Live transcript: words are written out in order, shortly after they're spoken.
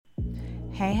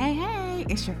Hey,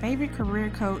 it's your favorite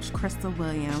career coach, Crystal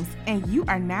Williams, and you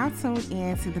are now tuned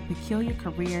in to the Peculiar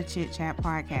Career Chit Chat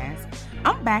podcast.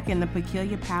 I'm back in the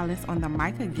Peculiar Palace on the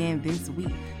mic again this week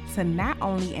to not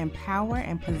only empower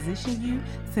and position you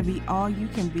to be all you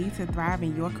can be to thrive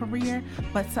in your career,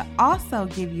 but to also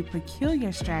give you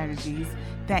peculiar strategies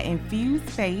that infuse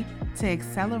faith to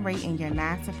accelerate in your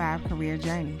 9 to 5 career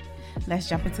journey. Let's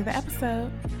jump into the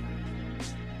episode.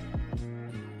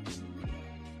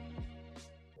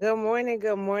 Good morning,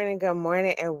 and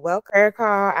welcome to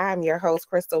call. I'm your host,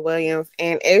 Crystal Williams,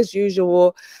 and as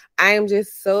usual, I am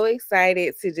just so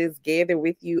excited to just gather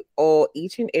with you all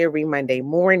each and every Monday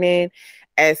morning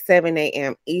at 7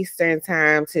 a.m. Eastern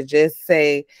time to just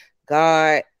say,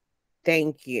 God,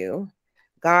 thank you.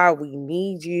 God, we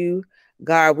need you.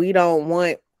 God, we don't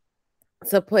want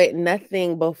to put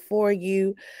nothing before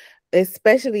you,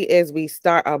 especially as we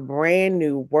start a brand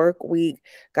new work week.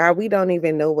 God, we don't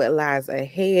even know what lies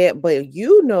ahead, but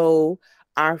you know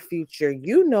our future.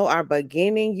 You know our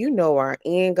beginning. You know our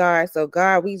end, God. So,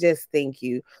 God, we just thank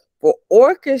you for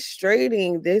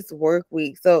orchestrating this work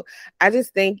week. So, I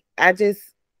just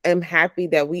am happy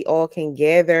that we all can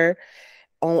gather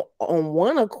on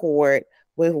one accord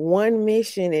with one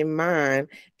mission in mind,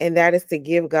 and that is to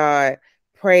give God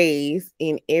praise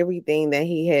in everything that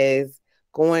He has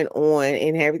going on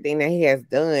and everything that He has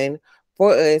done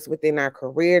for us within our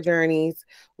career journeys,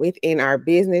 within our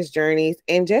business journeys,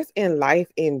 and just in life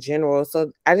in general.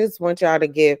 So I just want y'all to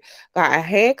give God a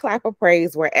hand clap of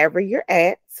praise wherever you're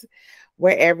at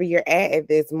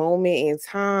this moment in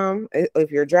time. If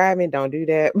you're driving, don't do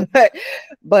that.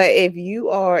 But if you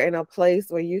are in a place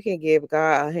where you can give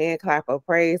God a hand clap of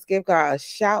praise, give God a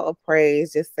shout of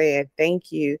praise, just saying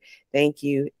thank you, and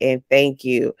thank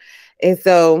you. And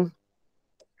so,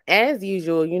 as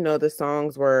usual, the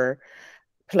songs were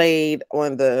played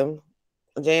on the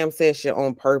jam session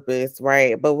on purpose,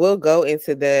 right? But we'll go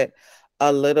into that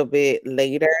a little bit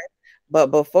later. But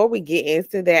before we get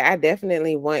into that, I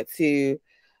definitely want to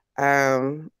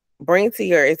bring to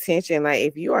your attention, like,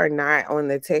 if you are not on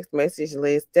the text message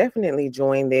list, definitely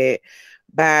join that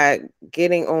by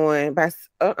getting on by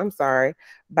I'm sorry,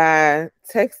 by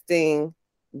texting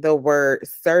the word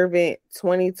servant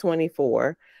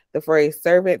 2024, the phrase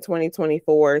servant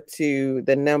 2024, to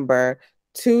the number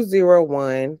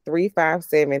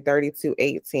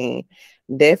 201-357-3218.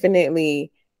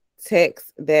 Definitely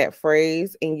text that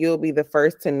phrase and you'll be the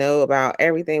first to know about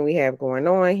everything we have going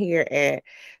on here at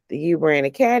the U Brand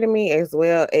Academy, as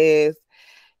well as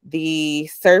the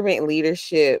Servant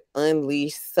Leadership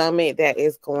Unleashed Summit that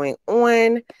is going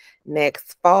on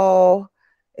next fall.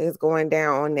 Is going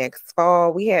down on next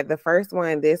fall. We had the first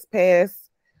one this past,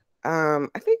 I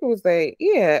think it was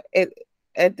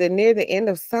at the near the end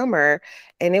of summer,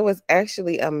 and it was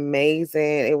actually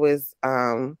amazing. It was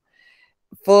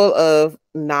full of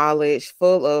knowledge,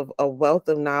 full of a wealth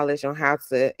of knowledge on how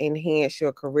to enhance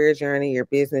your career journey, your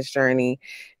business journey,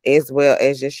 as well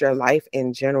as just your life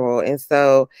in general. And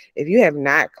so, if you have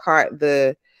not caught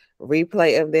the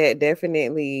replay of that,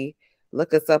 definitely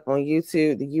look us up on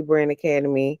YouTube, the U Brand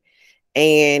Academy,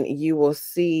 and you will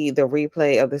see the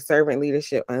replay of the Servant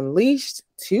Leadership Unleashed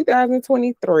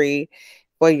 2023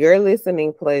 for your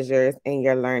listening pleasures and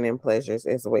your learning pleasures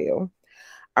as well.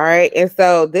 All right. And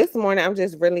so this morning, I'm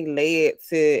just really led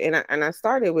to, and I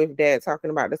started with that,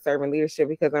 talking about the servant leadership,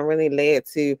 because I'm really led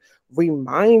to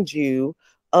remind you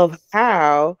of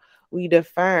how we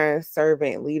define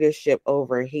servant leadership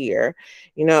over here.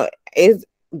 Is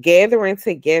gathering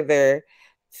together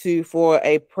for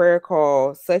a prayer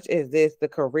call such as this, the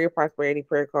Career Prosperity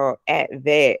Prayer Call, at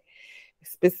that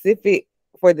specific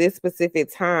for this specific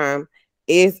time,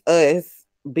 is us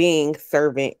being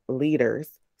servant leaders,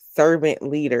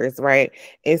 right?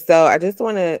 And so I just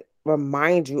want to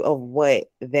remind you of what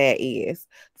that is.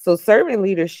 So, servant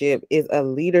leadership is a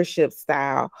leadership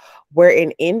style where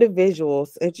an individual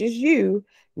such as you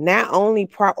not only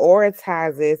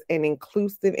prioritizes an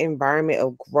inclusive environment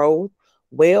of growth,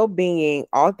 well-being,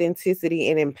 authenticity,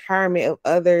 and empowerment of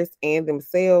others and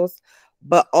themselves,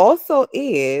 but also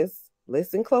is,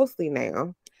 listen closely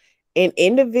now, an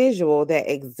individual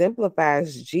that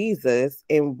exemplifies Jesus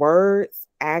in words,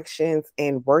 actions,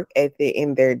 and work ethic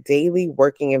in their daily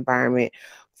working environment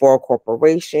for a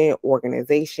corporation,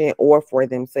 organization, or for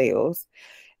themselves.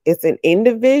 It's an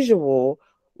individual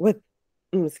with,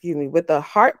 with a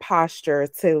heart posture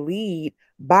to lead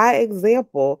by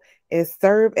example and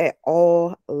serve at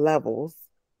all levels.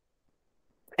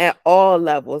 At all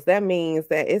levels. That means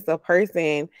that it's a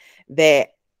person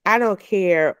that, I don't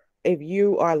care if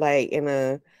you are like in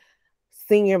a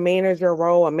senior manager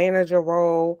role, a manager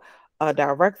role, a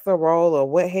director role or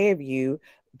what have you,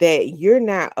 that you're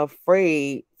not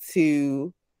afraid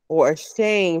to or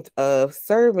ashamed of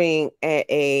serving at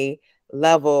a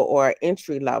level or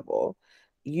entry level.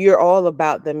 You're all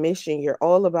about the mission. You're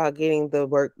all about getting the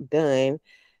work done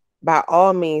by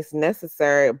all means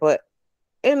necessary, but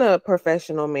in a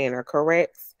professional manner,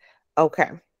 correct? Okay.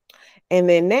 And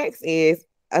then next is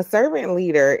a servant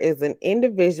leader is an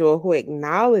individual who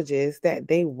acknowledges that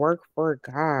they work for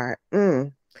God.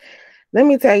 Let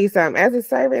me tell you something. As a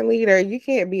servant leader, you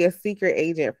can't be a secret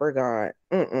agent for God.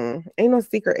 Ain't no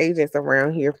secret agents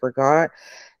around here for God.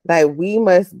 Like, we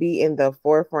must be in the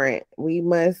forefront. We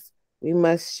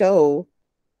must show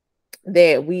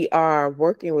that we are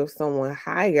working with someone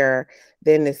higher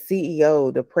than the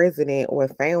CEO, the president, or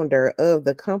founder of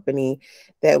the company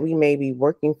that we may be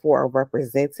working for or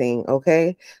representing.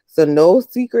 Okay. So, no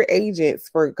secret agents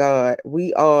for God.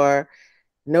 We are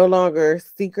no longer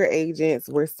secret agents.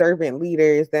 We're servant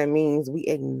leaders. That means we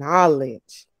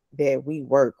acknowledge that we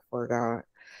work for God.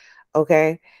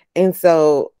 Okay. And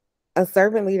so a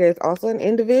servant leader is also an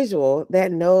individual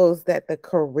that knows that the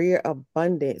career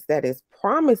abundance that is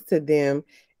promised to them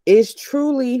is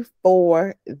truly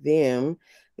for them.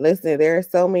 Listen, there are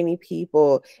so many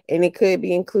people, and it could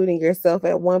be including yourself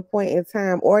at one point in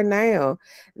time or now,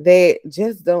 that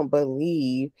just don't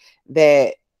believe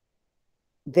that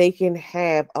they can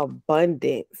have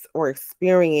abundance or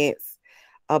experience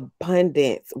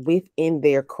abundance within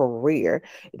their career.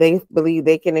 They believe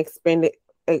they can experience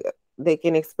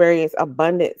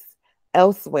abundance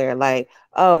elsewhere. Like,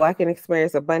 oh, I can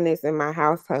experience abundance in my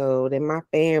household, in my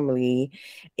family,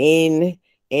 in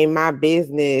my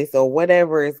business, or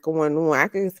whatever is going on. I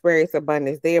can experience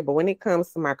abundance there. But when it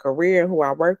comes to my career and who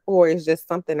I work for, it's just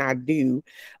something I do.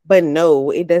 But no,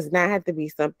 it does not have to be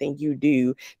something you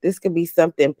do. This could be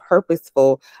something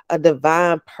purposeful, a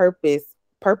divine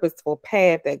purposeful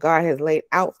path that God has laid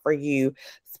out for you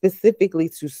specifically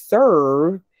to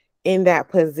serve in that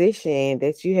position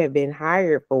that you have been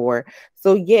hired for.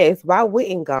 So yes, why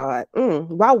wouldn't God?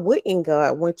 Why wouldn't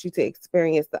God want you to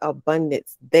experience the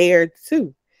abundance there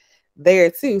too?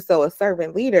 There too. So a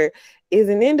servant leader is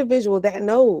an individual that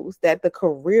knows that the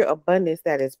career abundance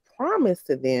that is promised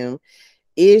to them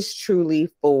is truly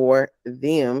for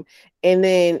them. And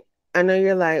then I know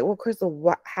you're like, well,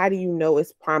 Crystal, how do you know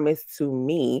it's promised to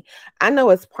me? I know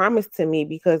it's promised to me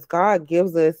because God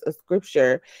gives us a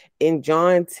scripture in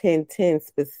John 10:10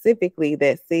 specifically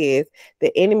that says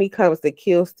the enemy comes to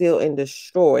kill, steal, and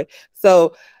destroy.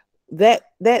 So that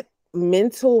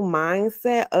mental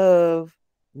mindset of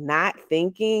not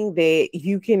thinking that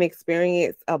you can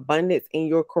experience abundance in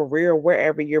your career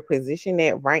wherever you're positioned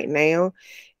at right now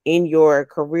in your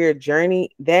career journey,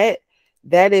 that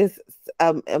is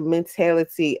a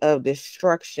mentality of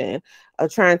destruction,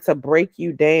 of trying to break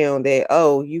you down, that,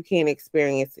 oh, you can't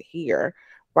experience it here,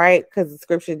 right? Because the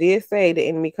scripture did say the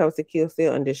enemy comes to kill,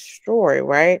 steal, and destroy,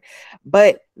 right?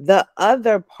 But the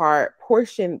other part,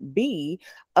 portion B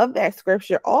of that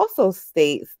scripture, also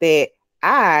states that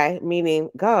I, meaning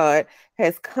God,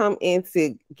 has come in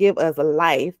to give us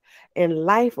life and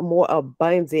life more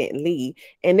abundantly.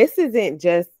 And this isn't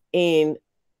just in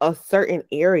a certain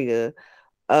area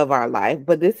of our life,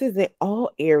 but this is in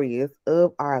all areas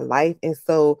of our life. And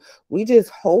so we just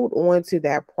hold on to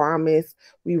that promise.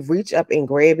 We reach up and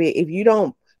grab it. If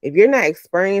you're not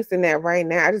experiencing that right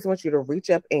now, I just want you to reach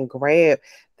up and grab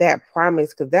that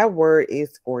promise, because that word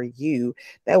is for you.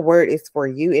 That word is for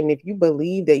you. And if you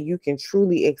believe that you can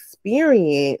truly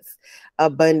experience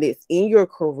abundance in your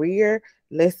career,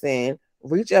 listen,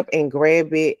 reach up and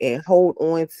grab it and hold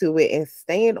on to it and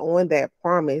stand on that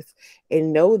promise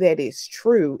and know that it's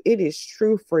true. It is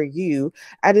true for you.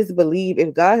 I just believe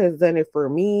if God has done it for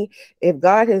me, if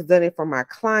God has done it for my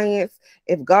clients,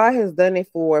 if God has done it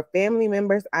for family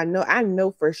members, I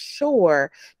know for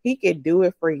sure he could do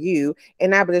it for you.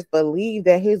 And I just believe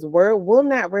that his word will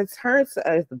not return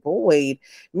to us void,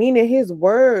 meaning his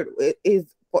word is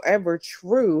forever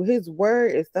true. His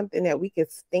word is something that we can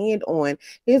stand on.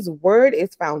 His word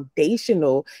is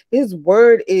foundational. His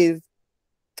word is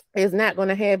not going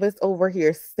to have us over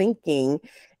here sinking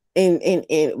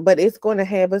but it's going to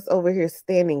have us over here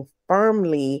standing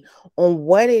firmly on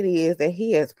what it is that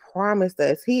he has promised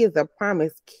us. He is a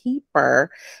promise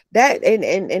keeper. That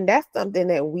and that's something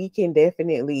that we can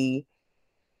definitely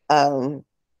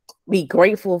be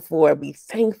grateful for, be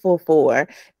thankful for,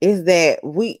 is that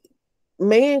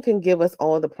man can give us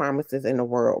all the promises in the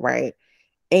world, right?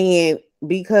 And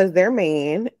because they're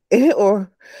man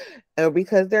or or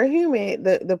because they're human,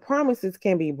 the promises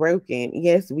can be broken.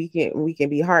 Yes, we can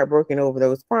be heartbroken over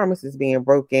those promises being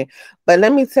broken. But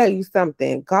let me tell you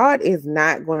something. God is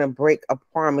not going to break a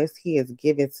promise he has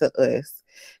given to us.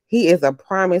 He is a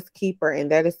promise keeper,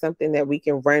 and that is something that we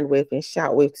can run with and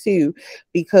shout with too,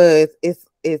 because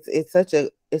it's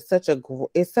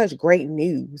such great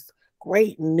news.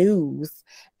 Great news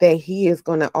that he is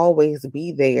going to always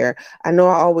be there. I know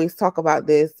I always talk about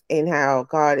this and how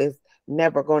God is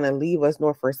never going to leave us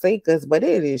nor forsake us, but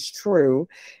it is true.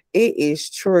 It is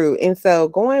true. And so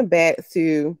going back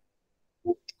to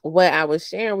what I was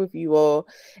sharing with you all,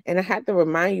 and I have to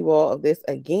remind you all of this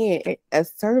again, a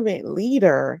servant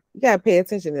leader, you got to pay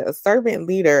attention. A servant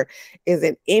leader is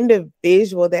an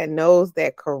individual that knows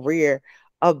that career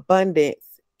abundance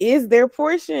is their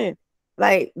portion.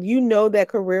 Like, you know, that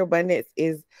career abundance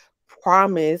is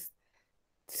promised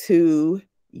to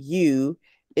you,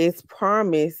 is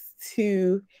promised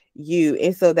to you.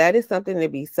 And so that is something to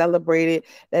be celebrated.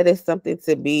 That is something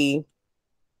to be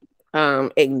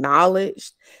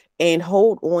acknowledged and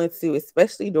hold on to,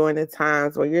 especially during the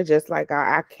times where you're just like,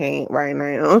 I can't right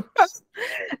now.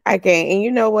 I can't. And you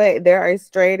know what? There are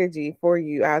strategy for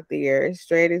you out there,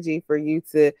 strategy for you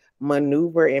to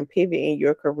maneuver and pivot in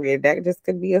your career. That just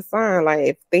could be a sign. Like,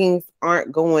 if things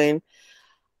aren't going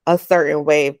a certain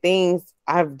way, if things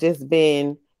I've just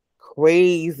been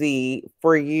crazy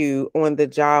for you on the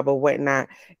job or whatnot,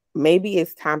 maybe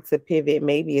it's time to pivot,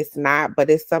 maybe it's not, but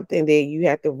it's something that you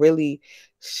have to really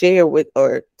share with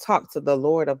or talk to the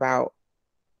Lord about.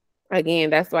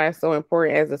 Again, that's why it's so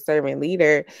important as a servant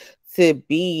leader to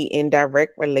be in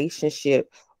direct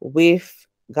relationship with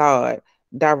God,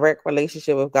 direct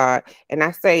relationship with God. And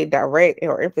I say direct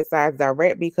or emphasize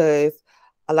direct because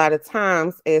a lot of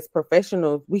times as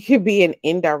professionals, we could be in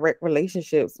indirect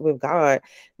relationships with God,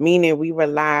 meaning we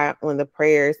rely on the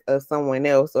prayers of someone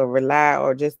else, or rely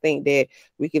or just think that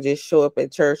we could just show up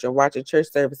at church or watch a church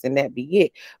service and that be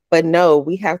it. But no,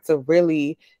 we have to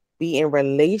really be in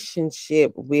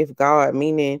relationship with God,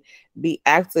 meaning be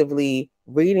actively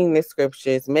reading the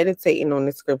scriptures, meditating on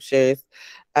the scriptures,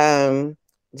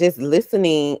 just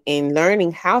listening and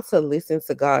learning how to listen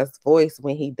to God's voice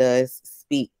when he does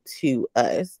speak to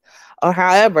us, or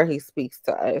however he speaks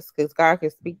to us, because God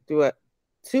can speak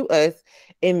to us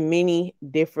in many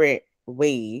different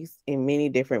ways,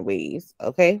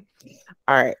 Okay.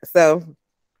 All right. So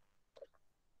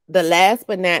the last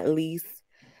but not least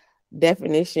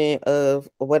definition of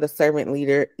what a servant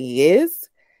leader is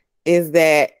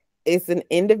that it's an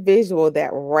individual that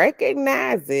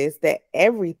recognizes that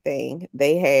everything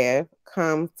they have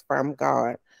comes from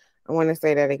God. I want to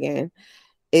say that again.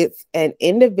 It's an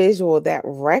individual that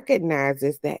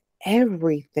recognizes that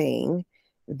everything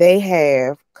they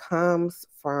have comes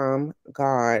from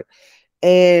God.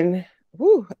 And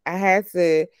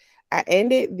I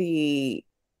ended the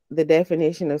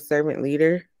definition of servant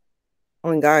leader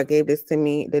when God gave this to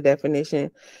me, the definition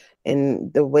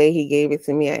and the way he gave it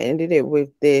to me, I ended it with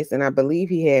this. And I believe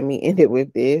he had me end it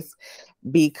with this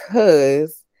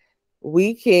because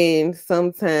we can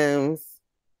sometimes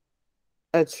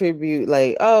attribute,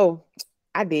 like, oh,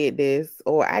 I did this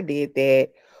or I did that,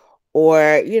 or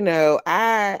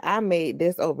I made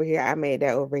this over here, I made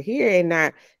that over here, and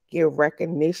not give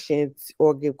recognition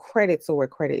or give credit to where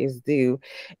credit is due.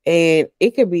 And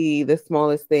it could be the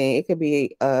smallest thing. It could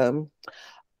be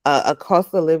a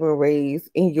cost of living raise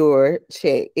in your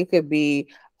check. It could be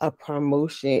a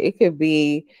promotion. It could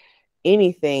be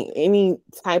anything, any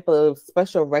type of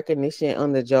special recognition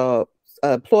on the job,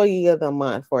 employee of the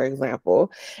month, for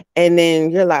example. And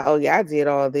then you're like, oh yeah, I did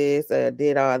all this,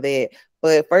 did all that.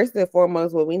 But first and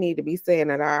foremost, what we need to be saying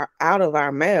out of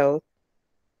our mouth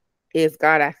is,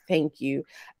 God, I thank you.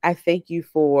 I thank you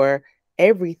for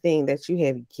everything that you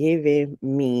have given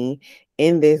me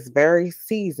in this very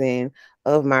season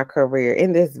of my career,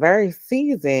 in this very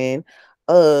season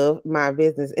of my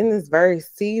business, in this very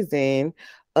season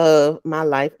of my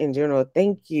life in general.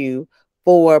 Thank you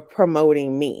for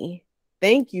promoting me.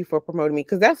 Thank you for promoting me,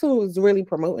 because that's who's really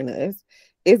promoting us.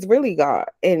 It's really God.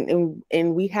 And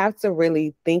we have to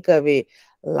really think of it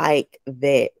like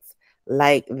that,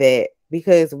 like that.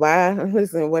 Because why?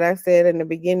 Listen, what I said in the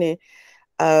beginning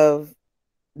of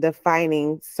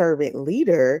defining servant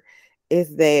leader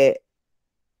is that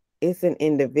it's an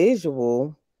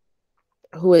individual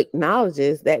who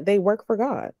acknowledges that they work for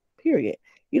God, period.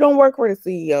 You don't work for the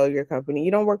CEO of your company.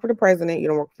 You don't work for the president. You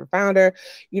don't work for the founder.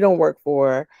 You don't work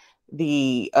for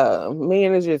the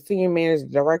manager, senior manager,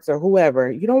 director,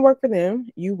 whoever. You don't work for them.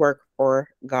 You work for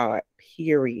God,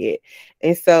 period.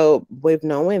 And so with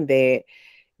knowing that,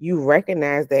 you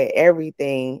recognize that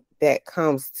everything that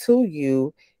comes to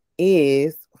you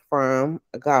is from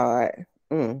God.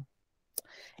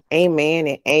 Amen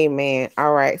and amen.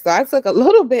 All right. So I took a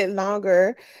little bit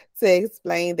longer to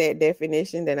explain that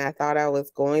definition than I thought I was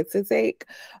going to take.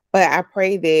 But I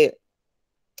pray that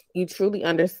you truly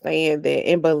understand that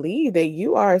and believe that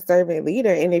you are a servant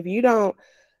leader. And if you don't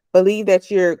believe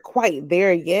that you're quite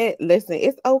there yet, listen,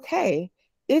 it's okay.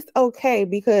 It's okay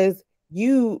because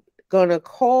you gonna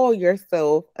call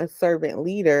yourself a servant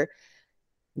leader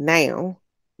now.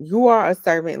 You are a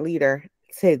servant leader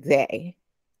today.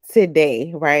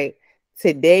 Today, right?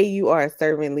 Today you are a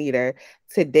servant leader.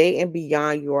 Today and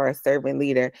beyond, you are a servant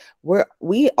leader.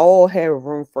 We all have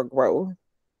room for growth.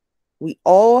 We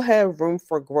all have room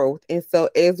for growth. And so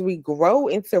as we grow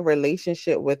into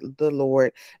relationship with the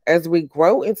Lord, as we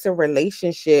grow into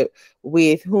relationship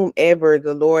with whomever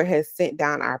the Lord has sent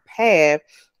down our path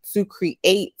to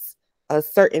create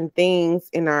certain things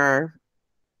in our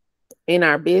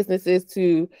businesses,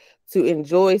 to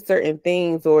enjoy certain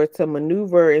things or to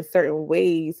maneuver in certain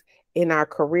ways in our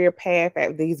career path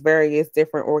at these various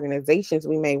different organizations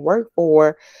we may work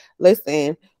for.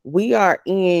 Listen, we are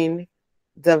in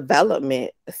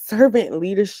development, servant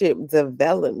leadership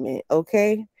development,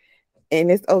 okay?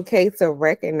 And it's okay to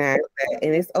recognize that,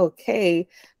 and it's okay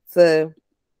to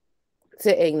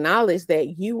acknowledge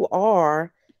that you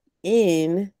are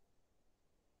in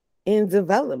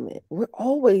development. We're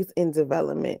always in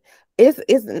development. It's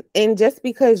and just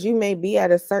because you may be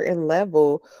at a certain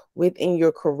level within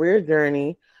your career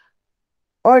journey,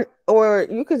 or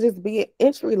you could just be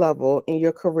entry level in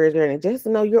your career journey, just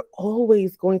know you're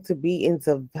always going to be in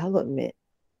development,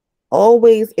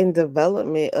 always in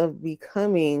development of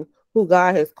becoming who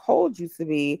God has called you to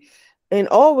be, and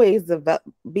always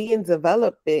be in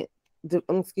development.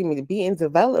 Be in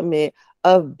development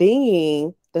of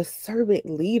being the servant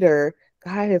leader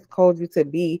God has called you to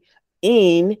be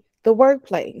in the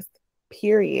workplace.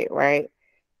 Period. Right.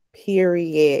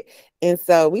 Period. And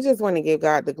so we just want to give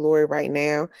God the glory right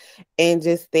now and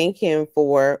just thank him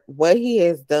for what he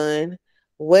has done,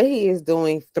 what he is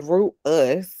doing through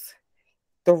us,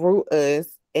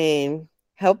 and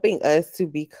helping us to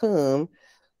become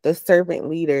the servant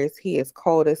leaders he has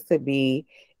called us to be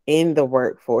in the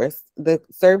workforce, the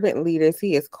servant leaders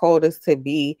he has called us to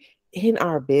be in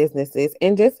our businesses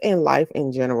and just in life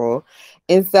in general.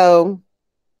 And so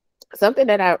something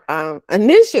that I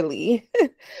initially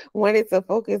wanted to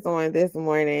focus on this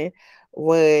morning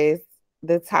was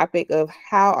the topic of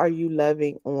how are you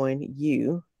loving on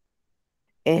you?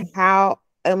 And how,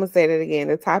 I'm going to say that again.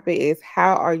 The topic is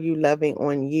how are you loving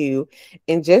on you?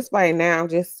 And just right now, I'm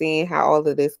just seeing how all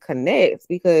of this connects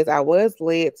because I was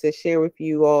led to share with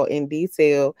you all in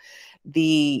detail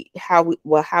how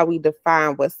we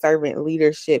define what servant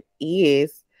leadership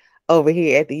is over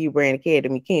here at the U Brand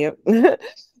Academy camp.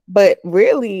 But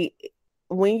really,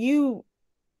 when you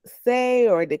say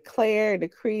or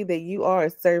decree that you are a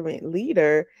servant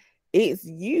leader, it's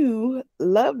you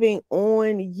loving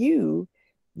on you.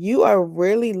 You are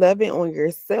really loving on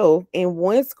yourself. And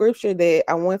one scripture that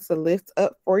I want to lift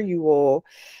up for you all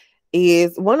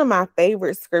is one of my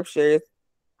favorite scriptures.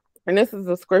 And this is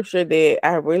a scripture that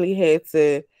I really had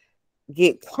to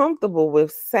get comfortable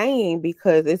with saying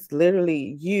because it's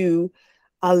literally you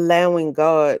allowing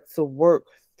God to work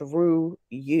through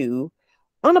you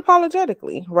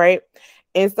unapologetically, right?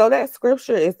 And so that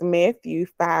scripture is Matthew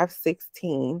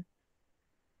 5:16.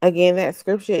 Again, that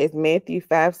scripture is Matthew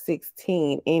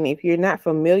 5:16. And if you're not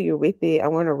familiar with it, I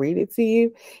want to read it to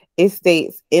you. It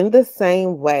states, in the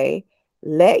same way,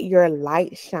 let your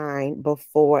light shine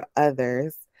before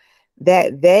others,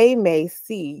 that they may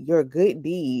see your good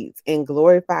deeds and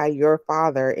glorify your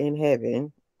Father in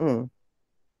heaven. I'm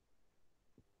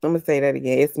going to say that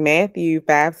again. It's Matthew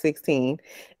 5:16.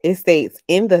 It states,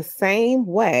 in the same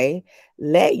way,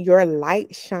 let your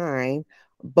light shine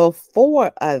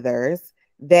before others,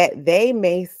 that they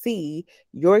may see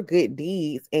your good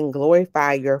deeds and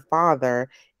glorify your Father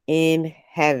in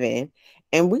heaven.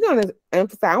 And we're going to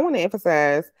emphasize, I want to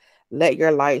emphasize, let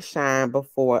your light shine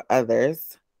before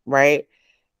others, right?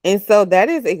 And so that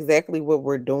is exactly what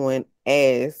we're doing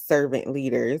as servant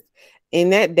leaders.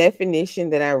 In that definition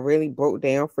that I really broke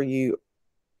down for you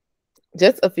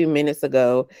just a few minutes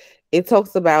ago, it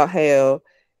talks about how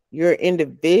you're an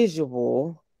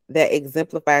individual that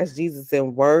exemplifies Jesus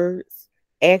in words,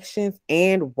 actions,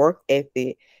 and work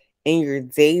ethic in your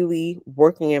daily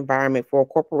working environment for a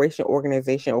corporation,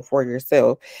 organization, or for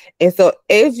yourself. And so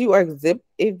as you are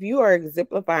if you are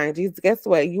exemplifying Jesus, guess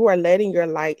what? You are letting your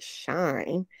light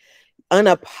shine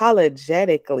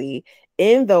unapologetically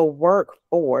in the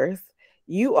workforce.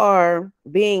 You are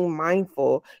being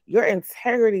mindful. Your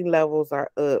integrity levels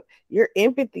are up. Your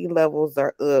empathy levels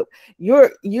are up.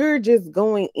 You're just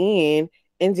going in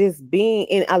and just being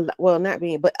in, well, not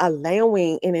being, but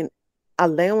allowing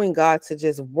God to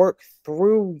just work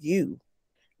through you,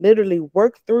 literally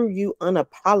work through you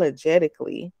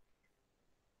unapologetically.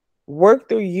 Work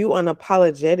through you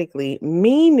unapologetically,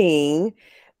 meaning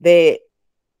that,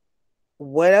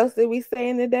 what else did we say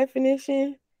in the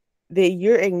definition? That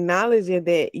you're acknowledging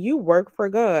that you work for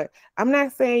God. I'm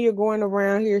not saying you're going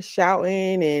around here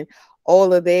shouting and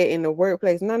all of that in the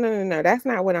workplace. No, no, no, no. That's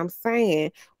not what I'm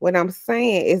saying. What I'm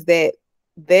saying is that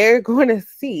they're going to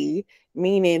see,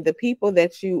 meaning the people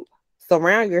that you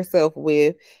surround yourself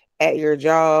with at your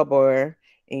job or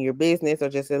in your business or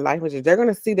just in life with you, they're going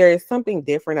to see there is something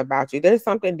different about you. There's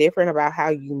something different about how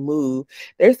you move.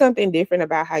 There's something different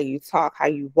about how you talk, how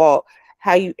you walk,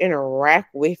 how you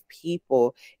interact with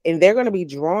people, and they're going to be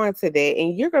drawn to that,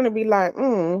 and you're going to be like,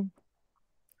 I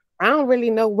don't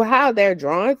really know how they're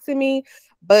drawn to me,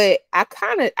 but I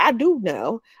do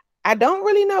know. I don't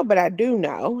really know, but I do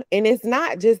know. And it's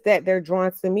not just that they're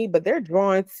drawn to me, but they're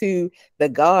drawn to the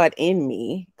God in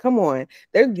me. Come on.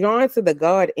 They're drawn to the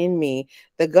God in me,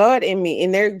 the God in me.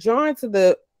 And they're drawn to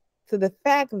the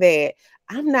fact that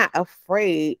I'm not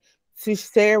afraid to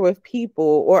share with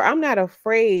people, or I'm not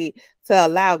afraid to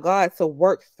allow God to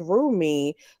work through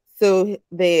me, so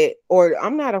that, or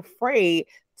I'm not afraid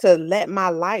to let my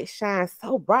light shine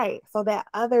so bright so that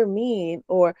other men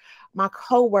or my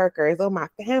coworkers or my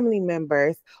family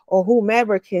members or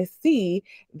whomever can see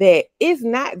that it's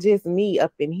not just me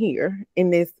up in here in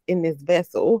this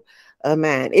vessel of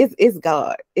mine. It's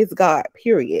God. It's God,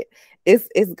 period.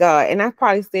 It's God. And I've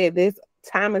probably said this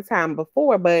time and time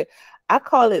before, but I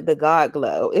call it the God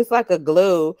glow. It's like a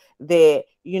glow that,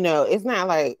 it's not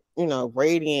like,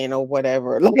 radiant or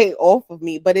whatever, like off of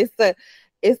me, but it's a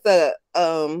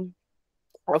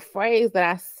phrase that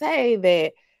I say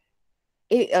that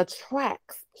it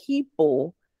attracts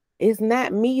people. It's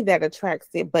not me that attracts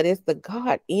it, but it's the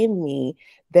God in me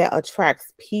that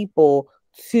attracts people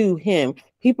to him.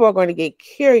 People are going to get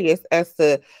curious as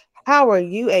to, how are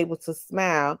you able to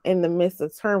smile in the midst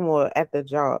of turmoil at the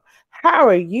job? How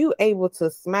are you able to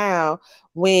smile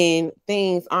when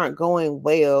things aren't going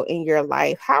well in your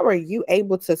life? How are you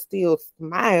able to still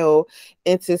smile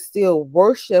and to still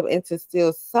worship and to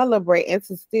still celebrate and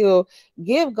to still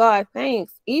give God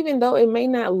thanks, even though it may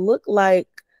not look like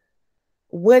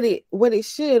what it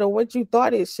should or what you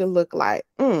thought it should look like?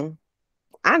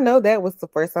 I know that was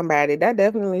for somebody. That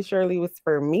definitely surely was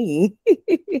for me.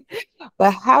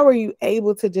 But how are you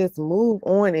able to just move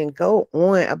on and go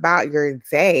on about your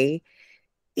day,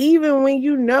 even when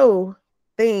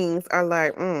things are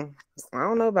like, I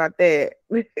don't know about that.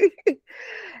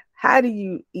 How do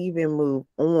you even move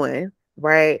on,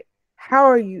 right? How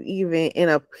are you even in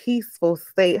a peaceful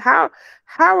state? How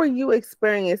are you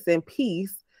experiencing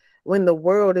peace when the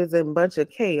world is in a bunch of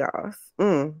chaos?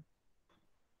 Mm.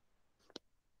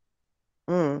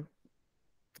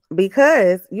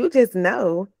 Because you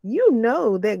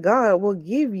know that God will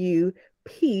give you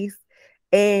peace,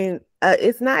 and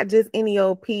it's not just any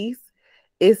old peace.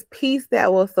 It's peace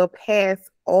that will surpass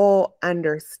all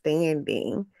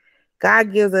understanding.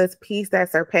 God gives us peace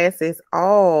that surpasses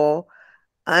all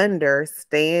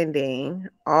understanding.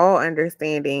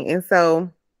 And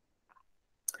so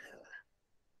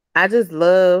I just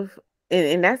love,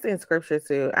 and that's in scripture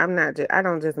too. I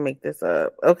don't just make this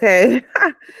up. Okay.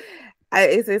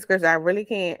 It's in scripture. I really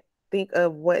can't think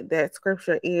of what that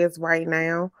scripture is right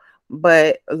now,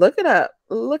 but look it up.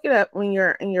 Look it up when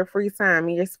you're in your free time,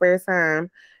 in your spare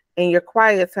time, in your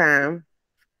quiet time,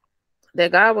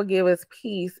 that God will give us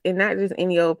peace, and not just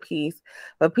any old peace,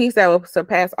 but peace that will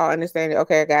surpass all understanding.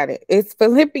 Okay, I got it. It's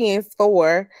Philippians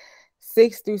 4,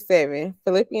 6 through 7.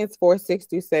 Philippians 4, 6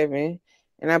 through 7.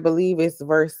 And I believe it's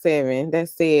verse 7 that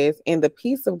says, "And the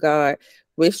peace of God,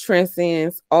 which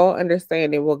transcends all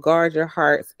understanding, will guard your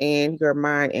hearts and your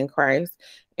mind in Christ."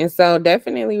 And so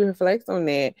definitely reflect on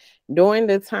that during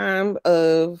the time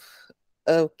of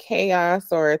chaos,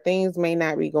 or things may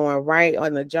not be going right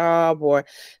on the job, or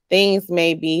things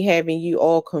may be having you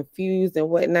all confused and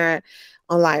whatnot.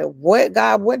 I'm like, what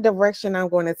direction I'm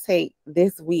going to take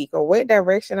this week, or what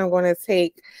direction I'm going to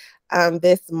take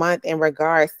this month in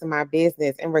regards to my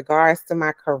business, in regards to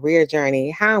my career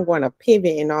journey, how I'm going to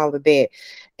pivot and all of that.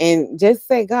 And just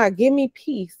say, God, give me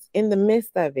peace in the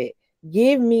midst of it.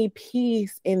 Give me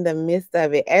peace in the midst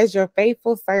of it, as your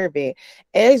faithful servant,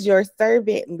 as your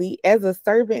as a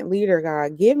servant leader.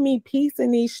 God, give me peace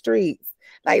in these streets.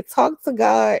 Like, talk to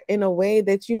God in a way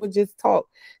that you would just talk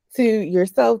to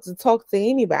yourself to talk to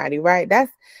anybody, right?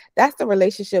 That's the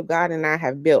relationship God and I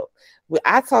have built. When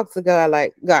I talk to God,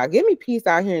 like, God, give me peace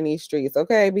out here in these streets,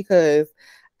 okay? Because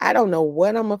I don't know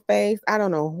what I'm gonna face. I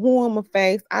don't know who I'm gonna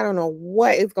face. I don't know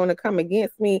what is gonna come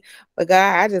against me. But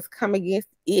God, I just come against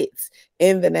it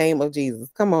in the name of Jesus.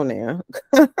 Come on now.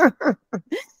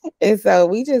 And so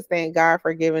we just thank God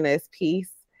for giving us peace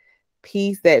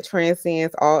that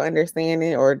transcends all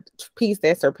understanding, or peace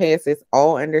that surpasses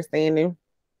all understanding,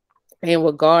 and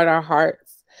will guard our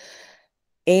hearts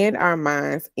and our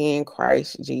minds in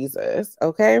Christ Jesus.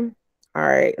 Okay. All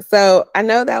right. So I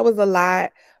know that was a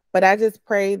lot, but I just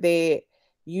pray that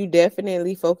you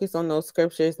definitely focus on those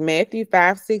scriptures. Matthew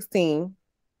 5:16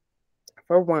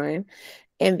 for one,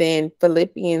 and then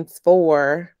Philippians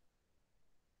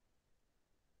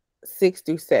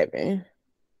 4:6-7.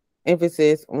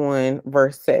 Emphasis on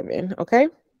verse 7. Okay.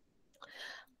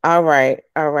 All right.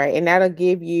 All right. And that'll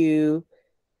give you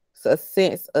a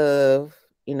sense of,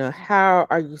 how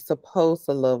are you supposed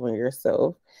to love on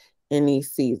yourself in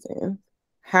these seasons?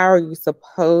 How are you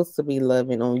supposed to be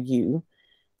loving on you?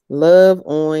 Love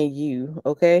on you,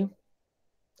 okay?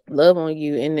 Love on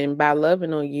you. And then by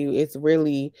loving on you, it's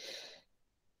really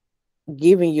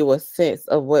giving you a sense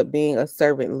of what being a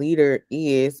servant leader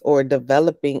is, or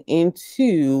developing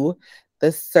into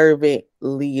the servant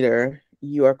leader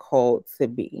you are called to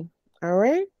be. All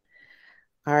right.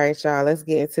 All right, y'all, let's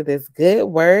get into this good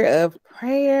word of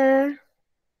prayer.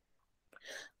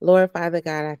 Lord, Father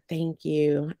God, I thank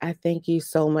you. I thank you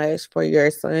so much for your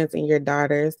sons and your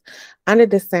daughters under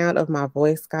the sound of my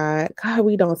voice, God. God,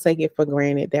 we don't take it for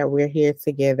granted that we're here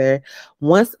together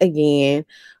once again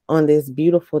on this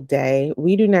beautiful day.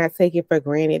 We do not take it for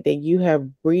granted that you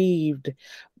have breathed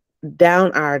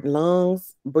down our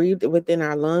lungs, breathed within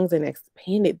our lungs and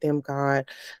expanded them, God,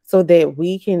 so that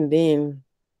we can then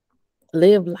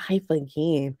live life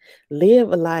again, live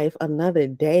life another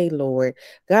day, Lord.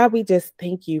 God, we just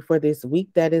thank you for this week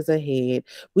that is ahead.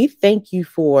 We thank you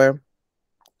for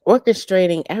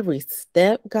orchestrating every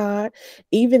step, God.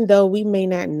 Even though we may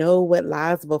not know what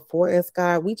lies before us,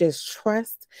 God, we just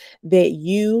trust that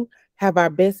you have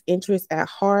our best interests at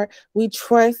heart. We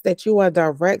trust that you will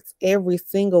direct every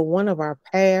single one of our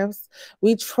paths.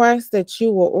 We trust that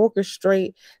you will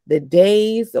orchestrate the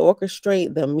days,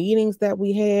 orchestrate the meetings that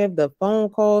we have, the phone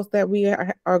calls that we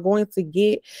are going to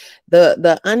get,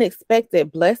 the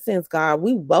unexpected blessings, God.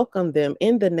 We welcome them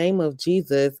in the name of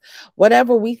Jesus.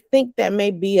 Whatever we think that may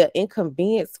be an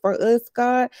inconvenience for us,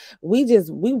 God, we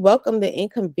welcome the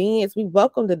inconvenience. We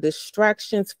welcome the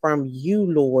distractions from you,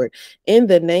 Lord, in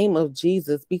the name of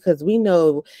Jesus, because we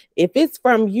know if it's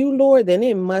from you, Lord, then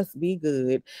it must be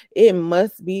good. It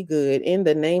must be good in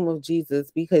the name of Jesus,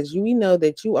 because we know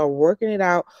that you are working it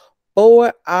out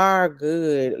for our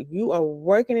good. You are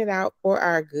working it out for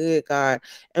our good, God.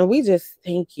 And we just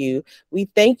thank you. We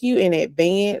thank you in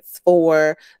advance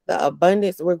for the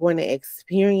abundance we're going to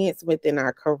experience within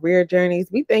our career journeys.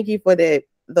 We thank you for the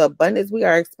abundance we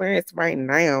are experiencing right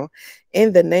now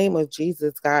in the name of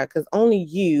Jesus, God, because only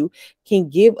you can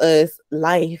give us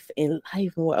life and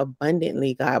life more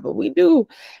abundantly, God. But we do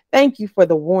thank you for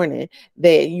the warning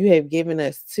that you have given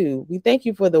us too. We thank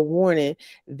you for the warning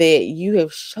that you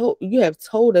have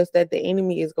told us that the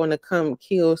enemy is going to come,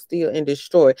 kill, steal, and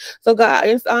destroy. So, God,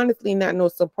 it's honestly not no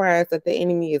surprise that the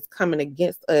enemy is coming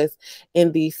against us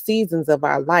in these seasons of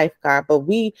our life, God. But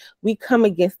we come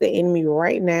against the enemy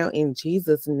right now in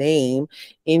Jesus' name,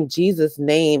 and just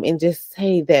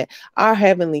say that our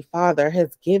Heavenly Father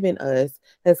has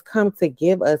come to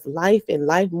give us life and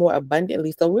life more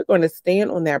abundantly. So we're going to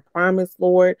stand on that promise,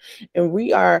 Lord, and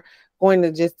we are going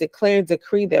to just declare and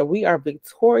decree that we are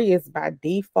victorious by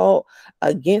default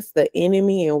against the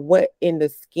enemy and what in the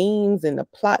schemes and the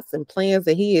plots and plans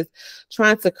that he is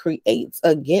trying to create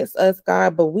against us,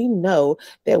 God. But we know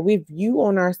that with you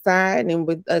on our side and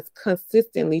with us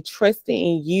consistently trusting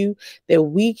in you, that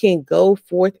we can go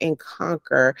forth and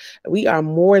conquer. We are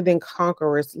more than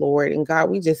conquerors, Lord. And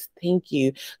God, we just thank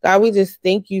you. God, we just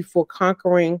thank you for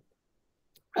conquering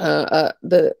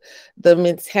the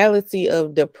mentality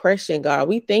of depression, God.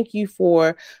 We thank you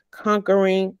for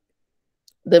conquering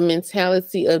the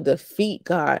mentality of defeat,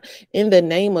 God, in the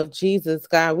name of Jesus,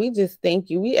 God. We just thank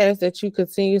you. We ask that you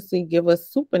continuously give us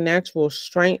supernatural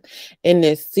strength in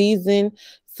this season,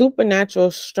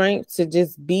 supernatural strength to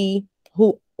just be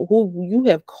who you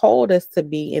have called us to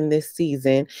be in this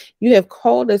season. You have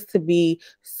called us to be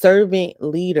servant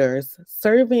leaders,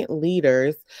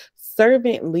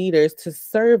 servant leaders to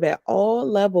serve at all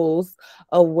levels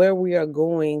of where we are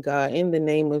going, God, in the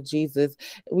name of Jesus.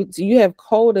 You have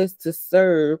called us to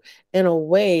serve in a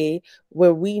way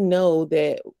where we know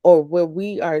that, or where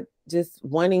we are just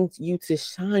wanting you to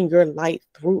shine your light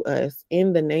through us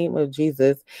in the name of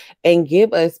Jesus, and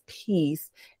give us peace,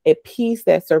 a peace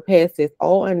that surpasses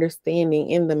all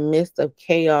understanding in the midst of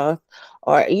chaos,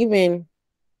 or even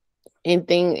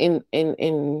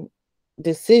in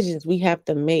decisions we have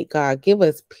to make. God, give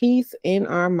us peace in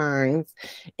our minds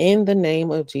in the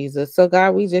name of Jesus. So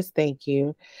God, we just thank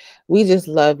you. We just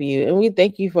love you, and we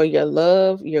thank you for your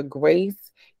love, your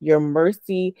grace, your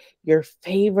mercy, your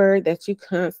favor that you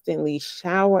constantly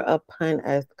shower upon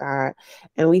us, God.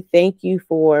 And we thank you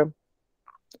for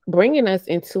bringing us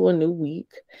into a new week.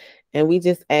 And we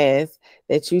just ask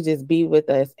that you just be with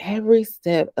us every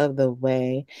step of the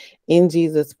way. In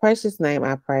Jesus' precious name,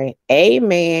 I pray.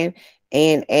 Amen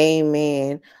and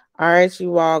amen. All right,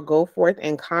 you all, go forth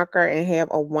and conquer and have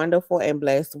a wonderful and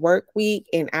blessed work week.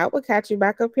 And I will catch you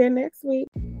back up here next week.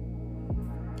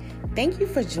 Thank you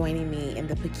for joining me in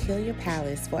the Peculiar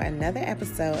Palace for another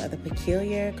episode of the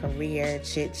Peculiar Career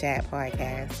Chit Chat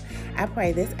podcast. I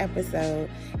pray this episode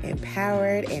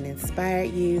empowered and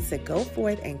inspired you to go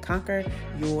forth and conquer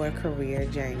your career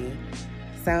journey.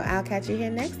 So I'll catch you here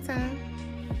next time.